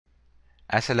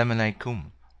Assalamualaikum.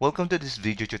 Welcome to this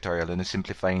video tutorial on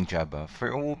simplifying Java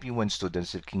for OOP1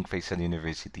 students of King Faisal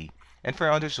University and for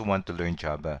others who want to learn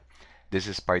Java. This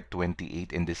is part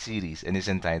 28 in the series and is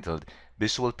entitled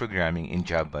Visual Programming in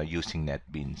Java using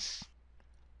Netbeans.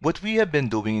 What we have been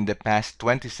doing in the past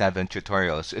 27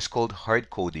 tutorials is called hard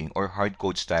coding or hard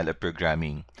code style of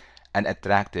programming. An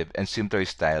attractive and simpler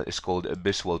style is called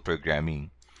visual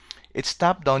programming. It's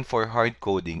top-down for hard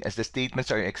coding as the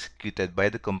statements are executed by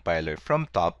the compiler from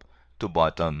top to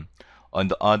bottom. On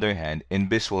the other hand, in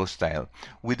visual style,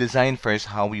 we design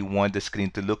first how we want the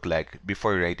screen to look like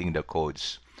before writing the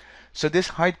codes. So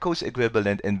this hard code's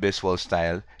equivalent in visual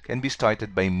style can be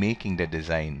started by making the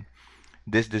design.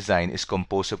 This design is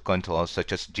composed of controls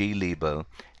such as JLabel,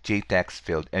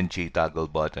 JTextField, and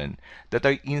JToggle button that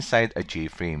are inside a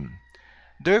JFrame.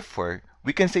 Therefore,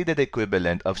 we can say that the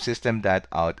equivalent of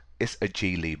system.out is a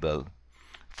JLabel.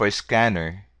 For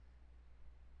scanner,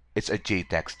 it's a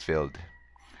JTextField.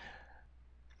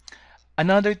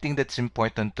 Another thing that's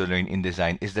important to learn in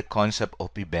design is the concept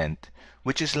of event,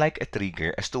 which is like a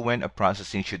trigger as to when a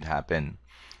processing should happen.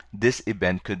 This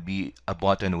event could be a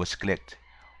button was clicked,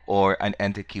 or an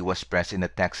enter key was pressed in a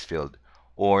text field,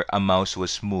 or a mouse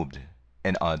was moved,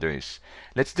 and others.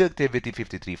 Let's do activity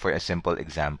 53 for a simple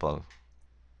example.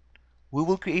 We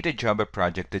will create a Java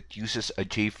project that uses a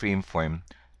JFrame form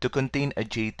to contain a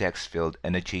JText field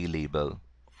and a JLabel.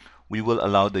 We will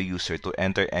allow the user to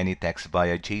enter any text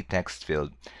via JText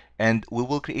field, and we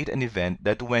will create an event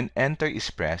that when enter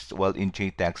is pressed while in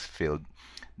JText field,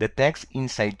 the text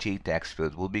inside JText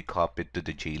field will be copied to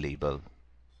the JLabel.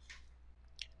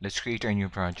 Let's create our new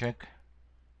project.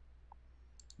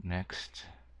 Next,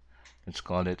 let's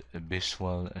call it a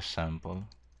visual sample.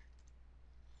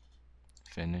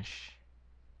 Finish.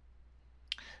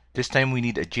 This time we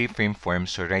need a JFrame form,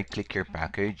 so right-click your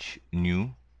package,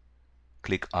 New,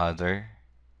 click Other,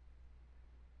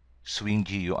 Swing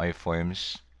GUI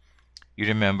Forms. You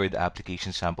remember the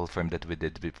application sample form that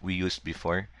we used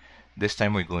before. This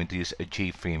time we're going to use a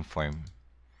JFrame form.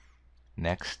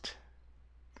 Next,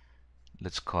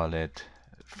 let's call it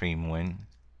Frame1.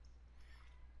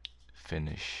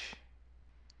 Finish.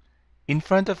 In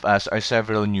front of us are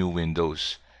several new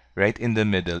windows. Right in the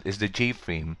middle is the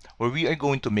JFrame where we are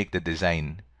going to make the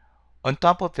design. On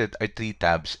top of it are 3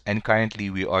 tabs, and currently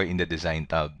we are in the Design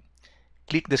tab.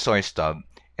 Click the Source tab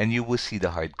and you will see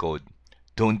the hard code.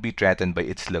 Don't be threatened by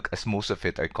its look as most of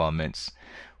it are comments.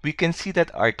 We can see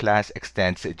that our class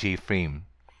extends a JFrame,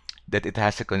 that it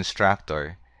has a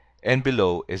constructor, and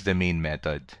below is the main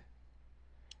method.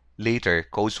 Later,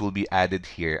 codes will be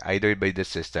added here either by the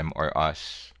system or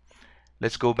us.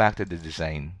 Let's go back to the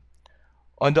design.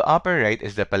 On the upper right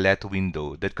is the palette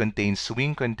window that contains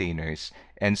swing containers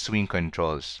and swing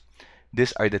controls.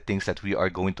 These are the things that we are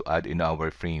going to add in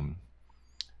our frame.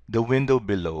 The window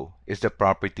below is the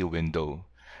property window.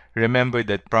 Remember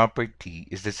that property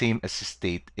is the same as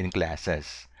state in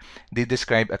classes. They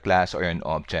describe a class or an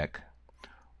object.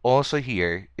 Also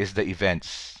here is the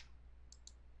events,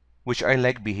 which are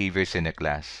like behaviors in a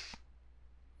class.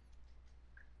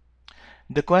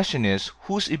 The question is,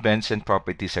 whose events and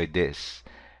properties are this?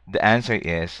 The answer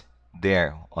is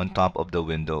there on top of the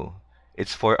window.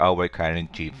 It's for our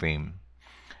current JFrame.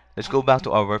 Let's go back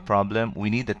to our problem. We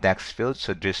need the text field,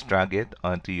 so just drag it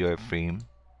onto your frame.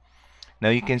 Now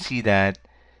you can see that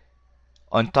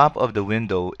on top of the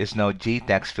window is now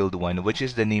JTextField1, which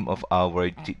is the name of our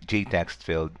JText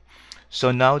field.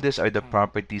 So now these are the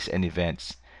properties and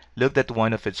events. Look that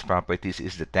one of its properties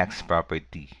is the text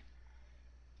property.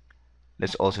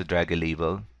 Let's also drag a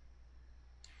label.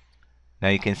 Now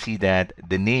you can see that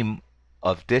the name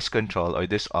of this control or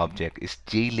this object is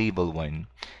JLabel1,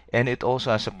 and it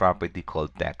also has a property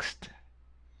called text.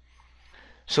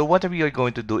 So what we are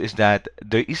going to do is that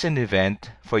there is an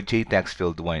event for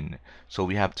JTextField1. So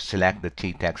we have to select the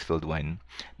JTextField1.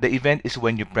 The event is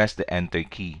when you press the enter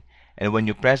key. And when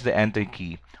you press the enter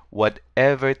key,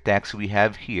 whatever text we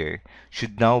have here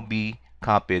should now be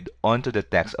copied onto the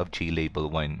text of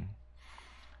JLabel1.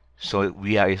 So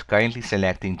we are currently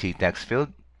selecting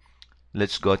JTextField.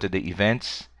 Let's go to the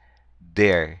events.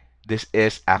 There, this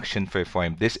is action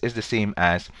performed. This is the same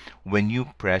as when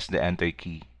you press the enter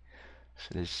key.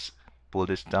 So let's pull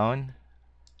this down,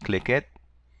 click it.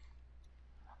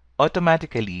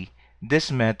 Automatically,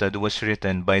 this method was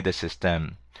written by the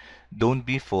system. Don't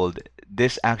be fooled.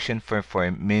 This action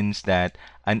performed means that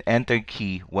an enter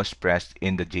key was pressed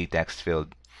in the JText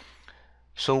field.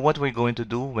 So what we're going to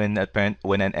do when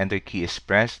an enter key is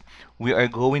pressed, we are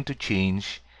going to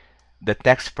change the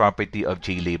text property of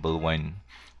JLabel1.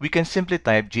 We can simply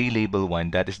type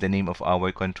JLabel1, that is the name of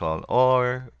our control,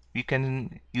 or we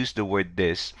can use the word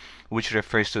this, which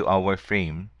refers to our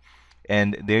frame.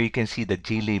 And there you can see the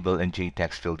JLabel and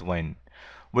JTextField1.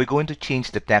 We're going to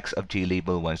change the text of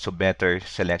JLabel1, so better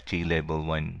select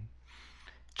JLabel1.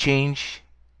 Change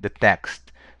the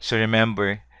text. So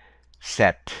remember,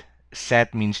 set.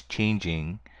 Set means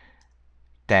changing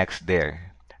text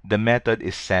there. The method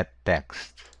is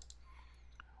setText.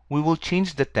 We will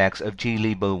change the text of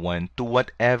JLabel1 to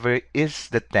whatever is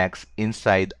the text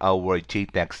inside our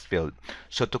JText field.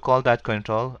 So to call that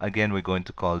control, again, we're going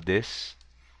to call this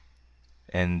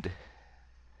and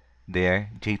there,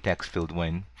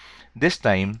 JTextField1. This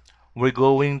time, we're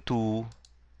going to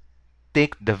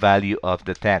take the value of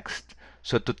the text.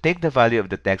 So to take the value of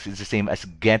the text is the same as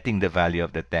getting the value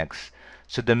of the text.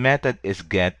 So the method is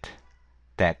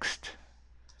getText.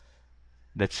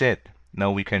 That's it.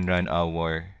 Now we can run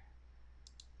our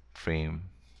frame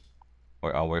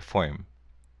or our form.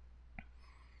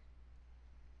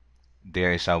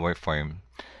 There is our form.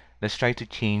 Let's try to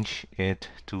change it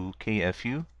to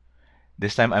KFU.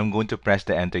 This time I'm going to press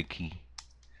the enter key.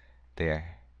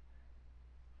 There.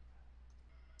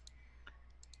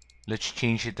 Let's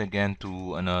change it again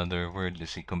to another word.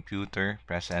 Let's say computer.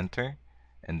 Press enter.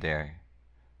 And there.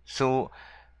 So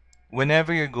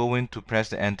whenever you're going to press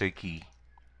the enter key,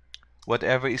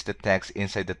 whatever is the text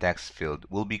inside the text field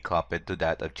will be copied to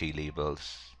that of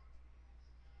JLabels.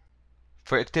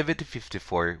 For activity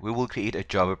 54, we will create a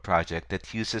Java project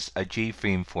that uses a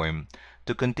JFrame form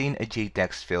to contain a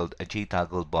JText field, a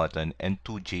JToggle button, and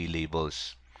 2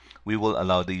 JLabels. We will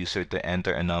allow the user to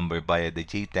enter a number via the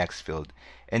JText field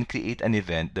and create an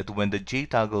event that when the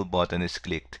JToggle button is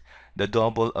clicked, the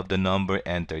double of the number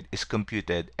entered is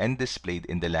computed and displayed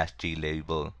in the last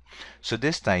JLabel. So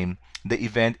this time, the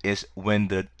event is when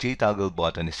the JToggle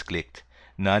button is clicked,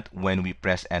 not when we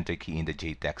press enter key in the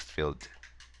JText field.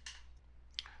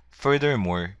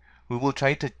 Furthermore, we will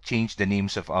try to change the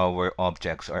names of our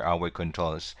objects or our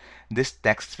controls. This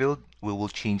text field, we will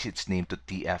change its name to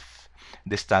TF,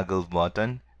 this toggle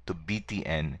button to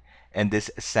BTN, and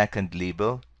this second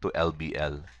label to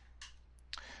LBL.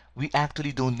 We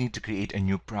actually don't need to create a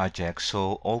new project,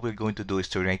 so all we're going to do is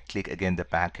to right click again the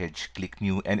package, click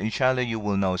new, and inshallah you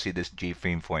will now see this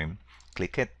JFrame form.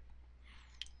 Click it.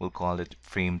 We'll call it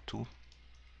frame 2.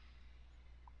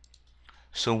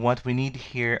 So what we need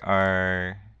here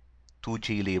are 2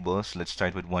 JLabels. Let's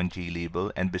start with 1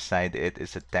 JLabel, and beside it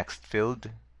is a text field,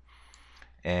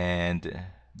 and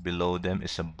below them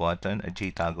is a button, a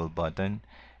JToggle button,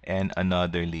 and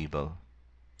another label.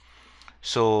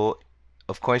 So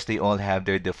of course they all have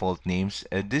their default names.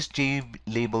 This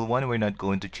JLabel1, we're not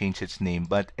going to change its name,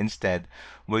 but instead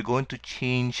we're going to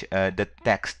change the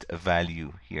text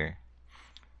value here.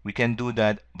 We can do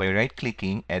that by right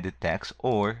clicking, edit text,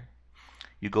 or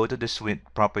you go to the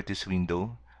properties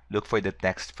window, look for the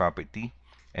text property,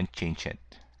 and change it.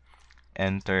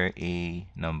 Enter a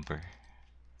number.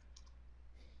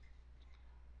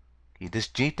 Okay, this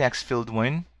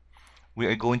JTextField1, we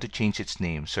are going to change its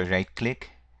name. So right click,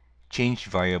 change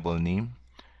variable name,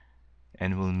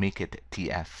 and we'll make it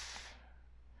TF.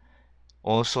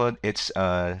 Also, it's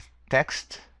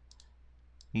text.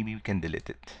 Maybe we can delete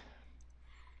it,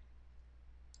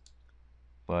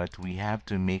 but we have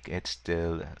to make it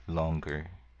still longer.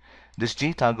 This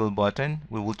JToggle button,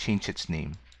 we will change its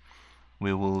name.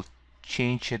 We will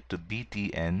change it to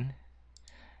BTN,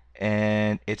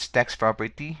 and its text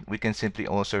property, we can simply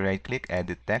also right click,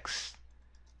 edit text,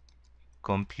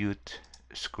 compute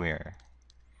square.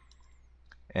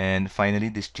 And finally,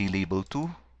 this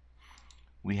JLabel2,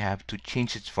 we have to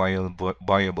change its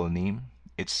variable name,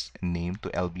 its name to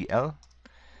LBL,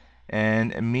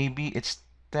 and maybe its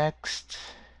text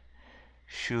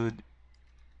should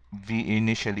be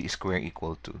initially square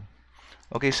equal to.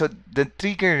 Okay, so the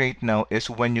trigger right now is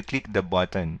when you click the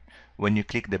button. When you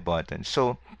click the button,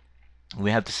 so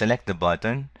we have to select the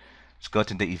button. Let's go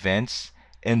to the events,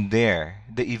 and there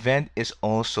the event is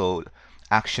also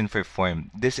action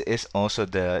performed. This is also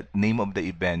the name of the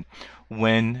event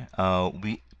when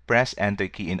we press enter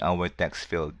key in our text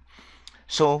field.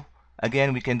 So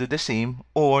again, we can do the same,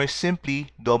 or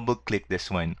simply double click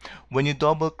this one. When you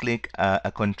double click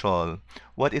a control,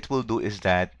 what it will do is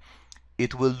that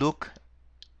it will look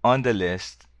on the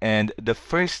list, and the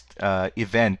first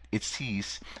event it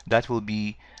sees, that will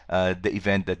be the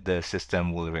event that the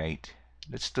system will write.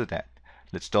 Let's do that.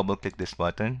 Let's double click this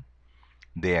button.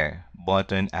 There,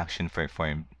 button action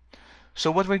performed. So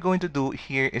what we're going to do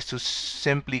here is to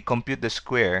simply compute the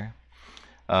square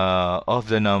of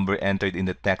the number entered in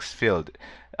the text field.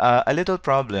 A little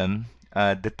problem,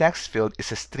 the text field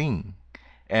is a string,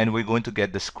 and we're going to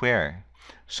get the square.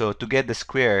 So to get the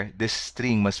square, this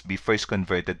string must be first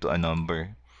converted to a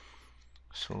number.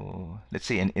 So let's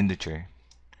say an integer.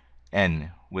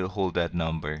 N will hold that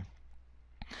number.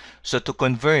 So to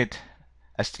convert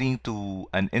a string to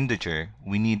an integer,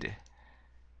 we need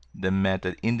the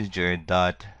method integer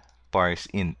dot parse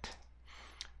int.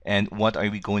 And what are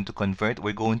we going to convert?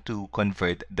 We're going to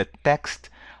convert the text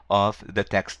of the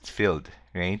text field,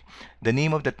 right? The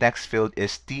name of the text field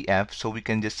is tf, so we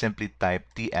can just simply type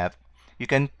tf. You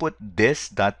can put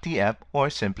this.tf or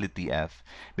simply tf,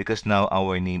 because now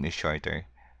our name is shorter.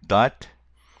 Dot,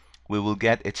 we will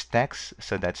get its text,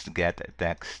 so that's get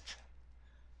text.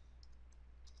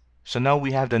 So now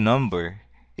we have the number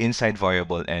inside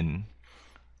variable n.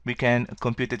 We can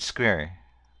compute its square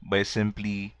by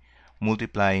simply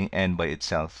multiplying n by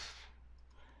itself.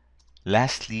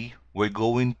 Lastly, we're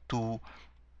going to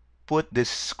put this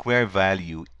square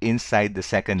value inside the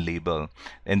second label,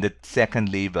 and the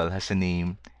second label has a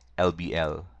name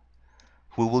LBL.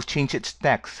 We will change its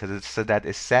text, so that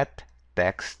is set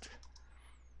text.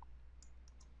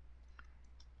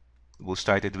 We'll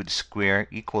start it with square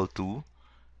equal to,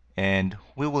 and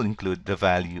we will include the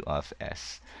value of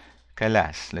s.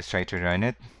 Kalas, let's try to run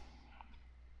it.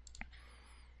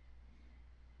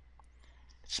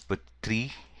 Let's put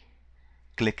 3,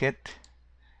 click it,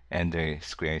 and the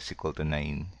square is equal to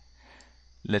 9.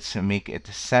 Let's make it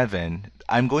 7.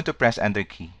 I'm going to press enter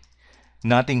key.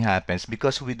 Nothing happens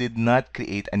because we did not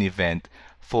create an event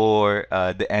for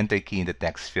the enter key in the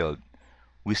text field.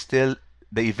 The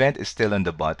event is still on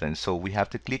the button, so we have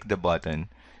to click the button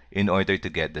in order to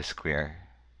get the square.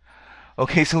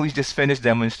 Okay, so we just finished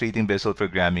demonstrating visual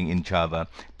programming in Java.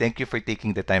 Thank you for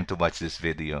taking the time to watch this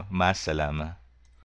video. Mas salama.